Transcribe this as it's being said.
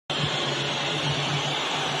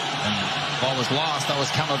Ball was lost. That was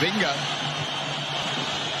Camavinga.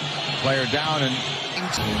 Player down and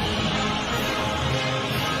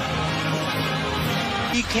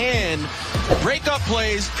he can break up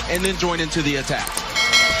plays and then join into the attack.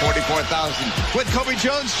 44,000. With Kobe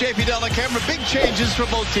Jones, JP Dellacamera, big changes for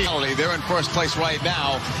both teams. They're in first place right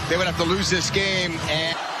now. They would have to lose this game.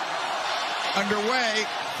 And underway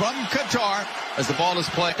from Qatar as the ball is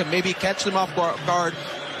played. To maybe catch them off guard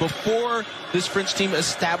before this French team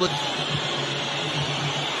established.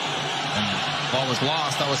 Ball was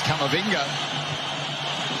lost. That was Camavinga.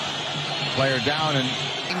 Player down and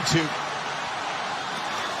into.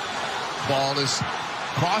 Ball is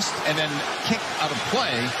crossed and then kicked out of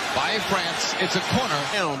play by France. It's a corner.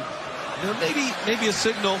 Down. You know, maybe a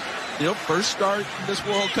signal. You know, first start in this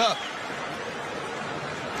World Cup.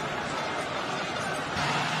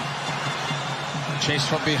 Chased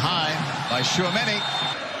from behind by Chouameni.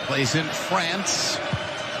 Plays in France.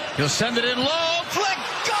 He'll send it in low. Flick.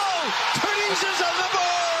 Go! Tunisia's on the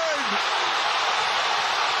board!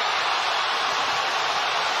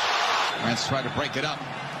 France tried to break it up.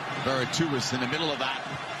 Veratu was in the middle of that.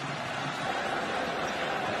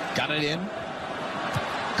 Got it in.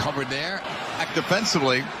 Covered there. Back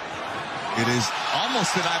defensively. It is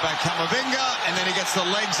almost denied by Camavinga, and then he gets the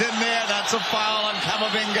legs in there. That's a foul on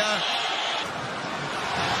Camavinga.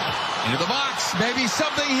 Into the box. Maybe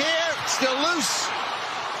something here. Still loose.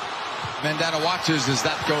 Mandanda watches as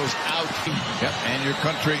that goes out. Yep, and your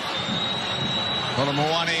country.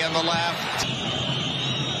 Colomboani on the left.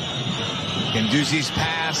 Guendouzi's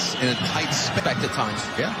pass in a tight space at times.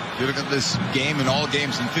 Yeah, you look at this game and all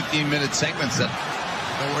games in 15-minute segments that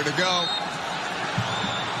nowhere to go.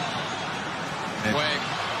 Away.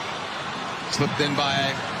 Slipped in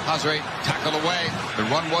by Hazre. Tackled away. The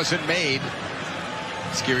run wasn't made.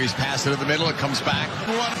 Skiri's pass into the middle. It comes back.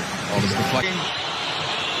 Ball is deflecting.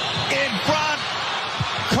 In front.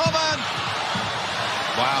 Coman.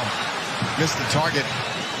 Wow. Missed the target.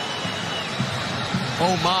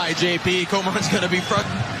 Oh my, JP. Coman's going to be front.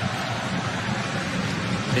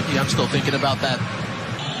 JP, I'm still thinking about that.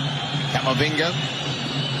 Camavinga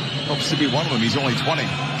hopes to be one of them. He's only 20.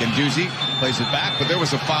 Guendouzi plays it back, but there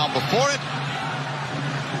was a foul before it.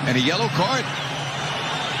 And a yellow card.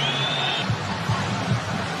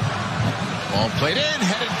 Ball played in,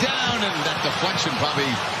 headed down, and that deflection probably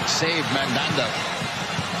saved Mandanda.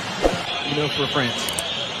 You know, for France.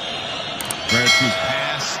 Veratu's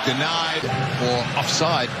pass denied for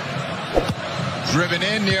offside. Driven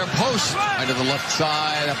in near post. Into the left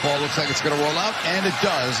side. That ball looks like it's going to roll out, and it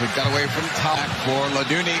does. It got away from the top for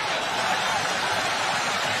Laduni.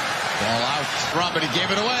 Ball out. Robert, he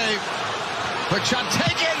gave it away. Quick shot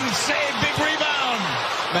taken. Save. Big rebound.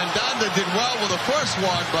 Mandanda did well with the first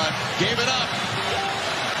one, but gave it up.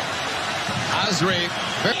 Hazre.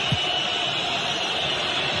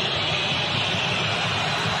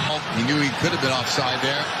 He knew he could have been offside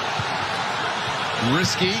there.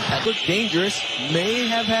 Risky. That looked dangerous. May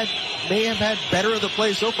have had better of the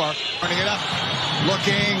play so far. Turning it up.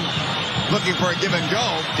 Looking for a give and go.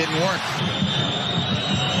 Didn't work.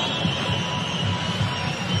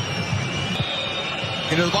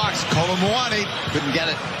 Into the box. Colomboani couldn't get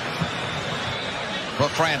it. For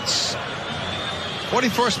France.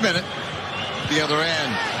 41st minute. The other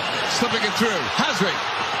end. Slipping it through. Hazre.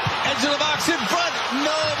 Edge of the box in front.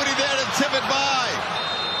 Nobody there to tip it by.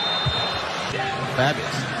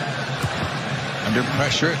 Fabulous. Under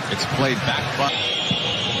pressure. It's played back.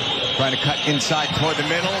 Trying to cut inside toward the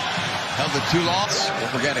middle. Held the two loss.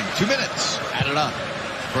 We're forgetting 2 minutes. Added on.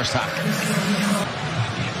 First half.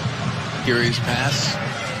 Skiri's pass.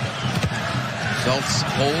 Results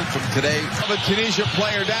hold from today. The Tunisia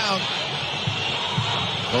player down.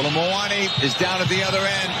 Colomboani is down at the other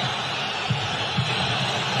end.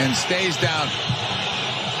 And stays down.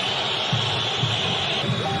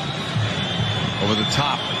 Over the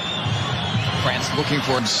top. France looking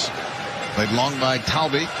for him. Played long by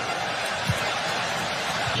Talbi.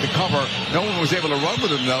 The cover. No one was able to run with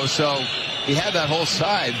him, though, so he had that whole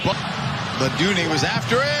side. But Laduni was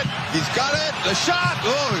after it. He's got it. The shot.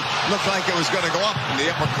 Oh, looked like it was going to go up in the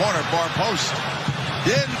upper corner, far post.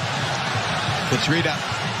 In. Petrita.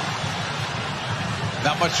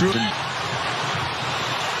 Not much room.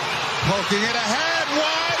 Poking it ahead.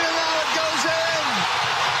 Wide, and now it goes in.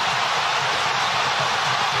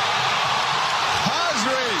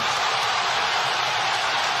 Hazre.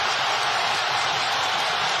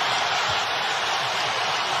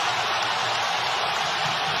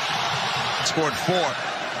 Scored 4.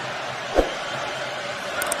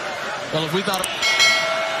 Well, if we thought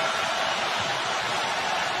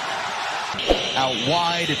out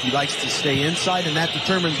wide, if he likes to stay inside, and that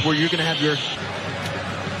determines where you're going to have your...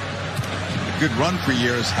 A good run for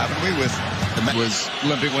years, haven't we, with the man was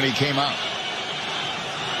limping when he came out.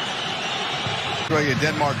 Australia,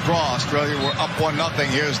 Denmark draw. Australia were up 1-0.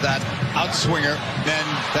 Here's that outswinger. Then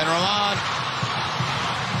Ben Rahman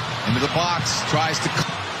into the box, tries to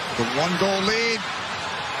the 1-goal lead.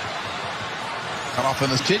 Cut off in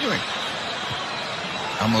this continuing.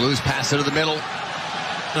 Amalou's pass into the middle.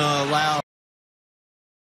 Allow